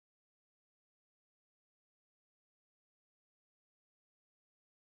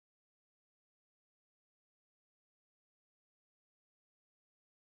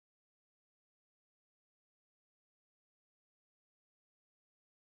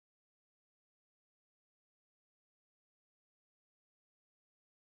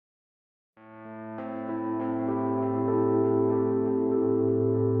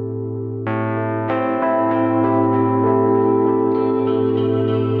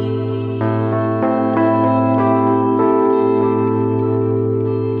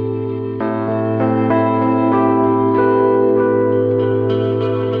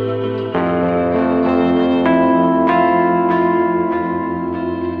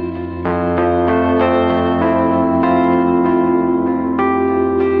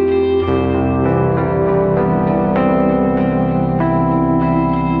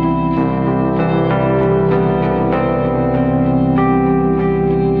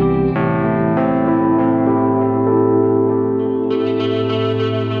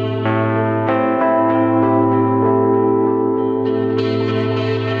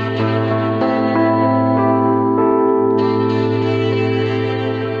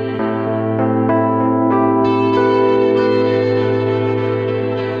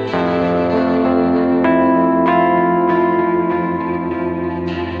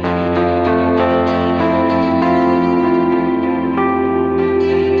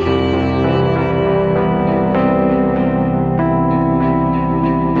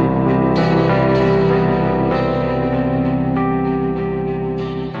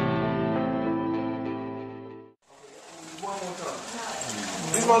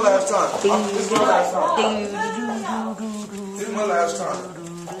This is my last time. This is my last time. This is my last time.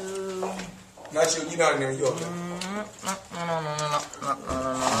 Not you. You're not in New York.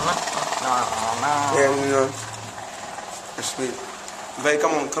 Yeah, you know. That's sweet. Babe,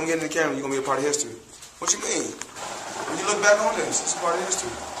 come on. Come get in the camera. You're going to be a part of history. What you mean? When you look back on this, it's a part of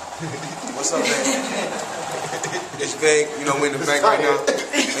history. What's up, man? It's vague. You know, we're in the bank right now.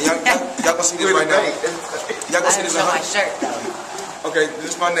 And y'all can see this right now. Y'all can see this. I have to show my shirt, though. Okay,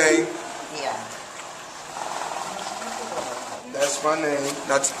 this is my name. Yeah. That's my name.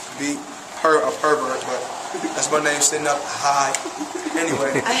 Not to be a pervert, but that's my name sitting up high.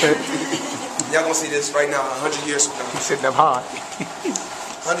 Anyway, y'all gonna see this right now 100 years from now. He's sitting up high.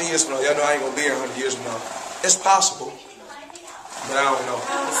 100 years from now. Y'all know I ain't gonna be here 100 years from now. It's possible, but I don't know.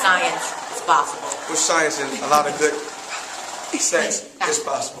 With science, it's possible. With science and a lot of good sex, it's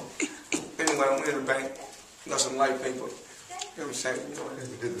possible. Anyway, I'm in the bank. Got some light paper. You know what I'm saying? You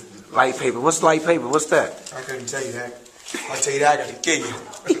know, Light paper. What's light paper? What's that? I couldn't tell you that. I'll tell you that, I gotta kill you.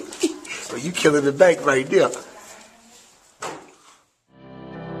 So you killing the bank right there.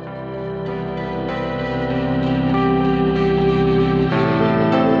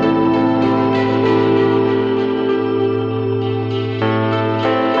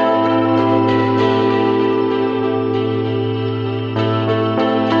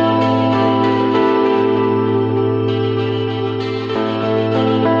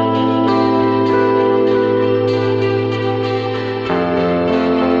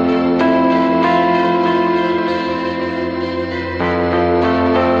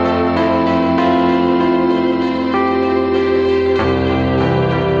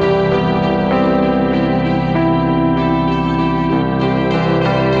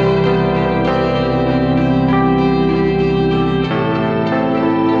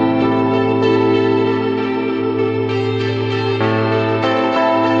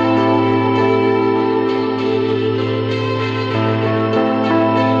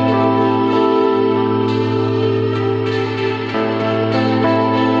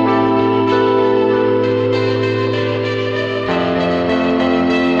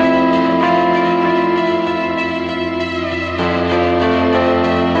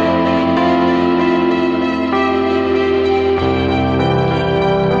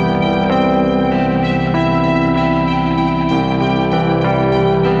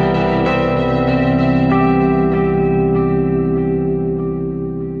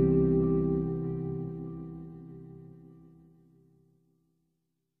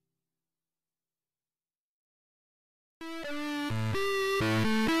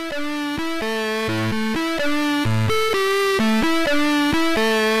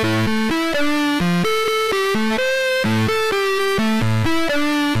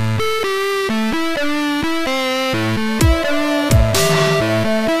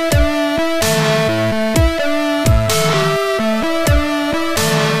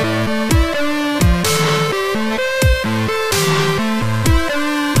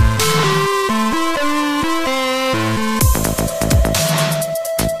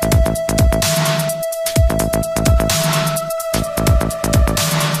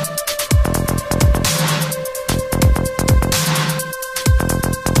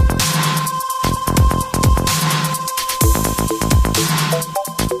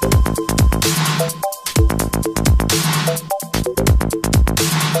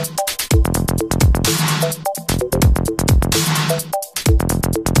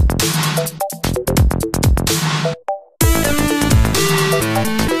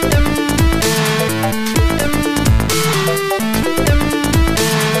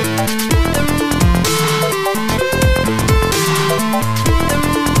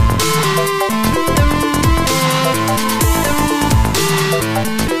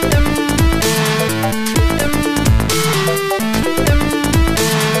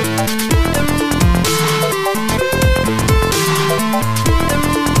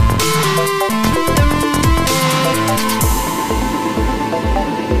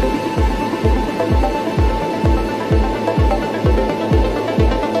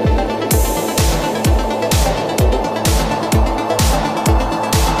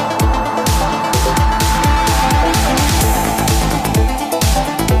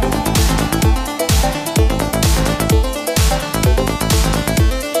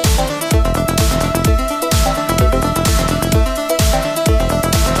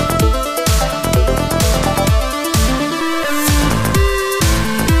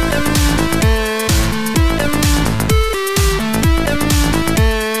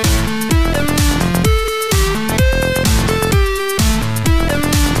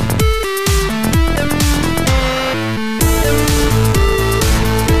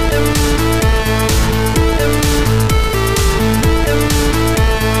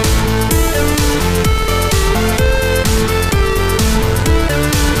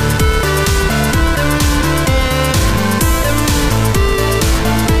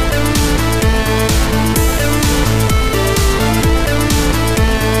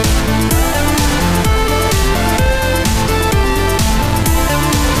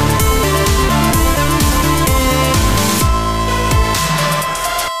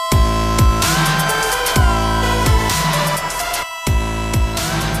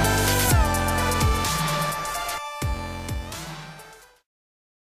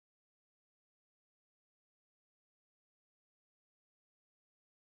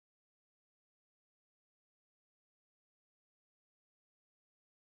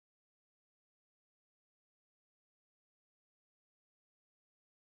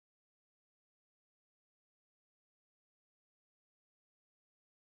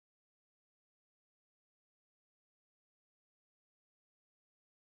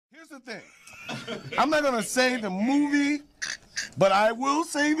 Here's the thing. I'm not gonna say the movie, but I will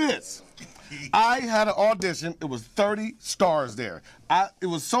say this. I had an audition. It was 30 stars there. It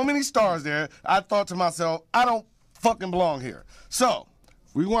was so many stars there, I thought to myself, I don't fucking belong here. So,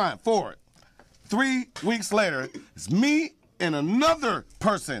 rewind forward. 3 weeks later, it's me and another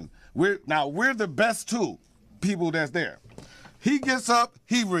person. We're the best two people that's there. He gets up,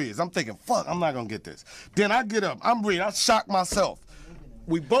 he reads. I'm thinking, fuck, I'm not gonna get this. Then I get up, I'm reading, I shock myself.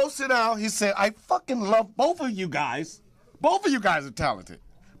 We both sit down, he said, I fucking love both of you guys. Both of you guys are talented.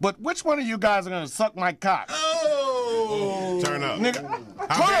 But which one of you guys are gonna suck my cock? Oh! Turn up. Nigga, turn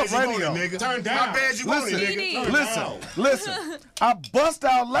up radio. Nigga. Turn down. How bad you want it, nigga? Listen. I bust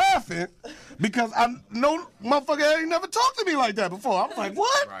out laughing because I know motherfucker ain't never talked to me like that before. I'm like,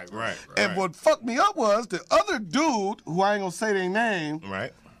 what? Right. And what fucked me up was the other dude, who I ain't gonna say their name,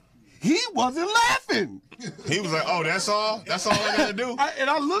 right? He wasn't laughing. He was like, oh, that's all? That's all I gotta do?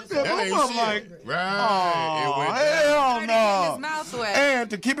 And I looked at both of them like, right. Oh, hell no. His mouth wet. And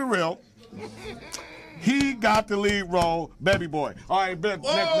to keep it real, he got the lead role, Baby Boy. All right, next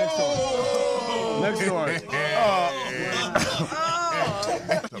story. Next story.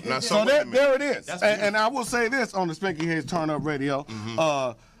 So there it is. And I will say this on the Spanky Hayes Turn Up Radio.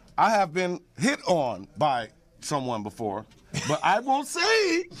 I have been hit on by someone before, but I won't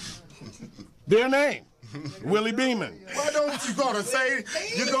say their name. Willie Beeman. Why don't you gonna say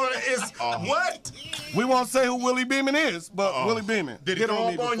what? We won't say who Willie Beeman is, but Willie Beeman. Did he throw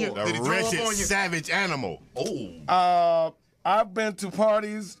up on you? Did he throw up on you? Savage animal. I've been to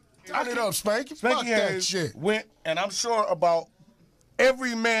parties. Turn it up, Spanky. Spanky Hayes shit. Went, and I'm sure about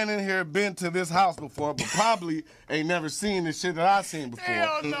every man in here been to this house before, but probably ain't never seen the shit that I seen before.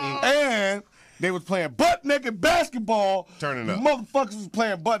 Hell no. And they was playing butt-naked basketball. Turn it up. Motherfuckers was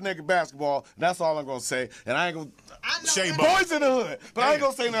playing butt-naked basketball. That's all I'm gonna say. And I ain't gonna... Boys in the hood. But I ain't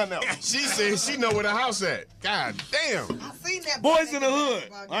gonna say nothing else. She said she know where the house at. God damn. I seen that. Boys in the hood.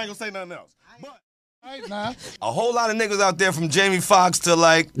 I ain't gonna say nothing else. But a whole lot of niggas out there from Jamie Foxx to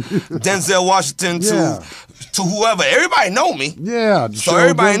like Denzel Washington to whoever. Everybody know me. Yeah. So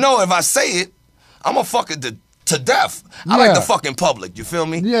everybody know if I say it, I'm gonna fuck it to death. I like the fucking public, you feel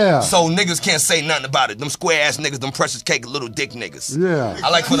me? Yeah. So niggas can't say nothing about it. Them square ass niggas, them precious cake little dick niggas. Yeah. I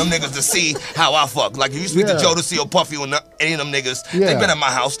like for them niggas to see how I fuck. Like if you speak to Jodeci or Puffy or any of them niggas, they been at my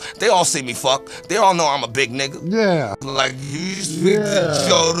house, they all see me fuck. They all know I'm a big nigga. Yeah. Like you speak to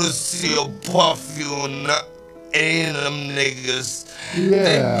Jodeci or Puffy or any of them niggas,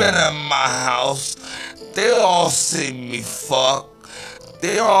 they been at my house, they all see me fuck.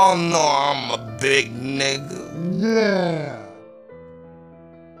 They all know I'm a big nigga. Yeah.